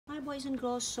boys and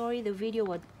girls, sorry the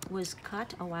video was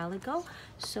cut a while ago.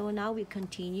 So now we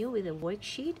continue with the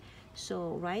worksheet.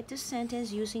 So write the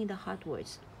sentence using the hot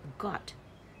words. Got.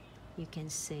 You can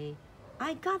say,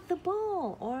 I got the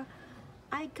ball, or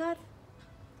I got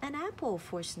an apple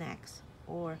for snacks,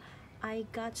 or I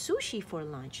got sushi for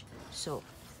lunch. So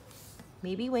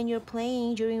maybe when you're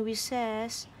playing during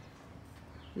recess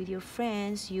with your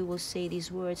friends, you will say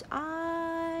these words.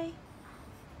 I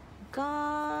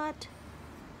got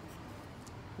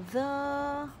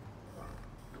the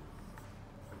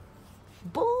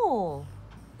ball.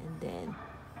 And then,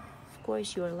 of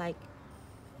course, you're like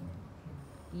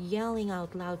yelling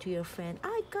out loud to your friend,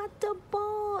 I got the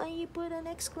ball, and you put an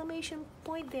exclamation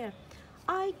point there.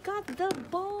 I got the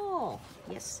ball.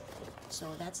 Yes. So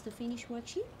that's the finished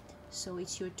worksheet. So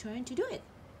it's your turn to do it.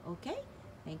 Okay?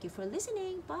 Thank you for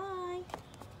listening. Bye.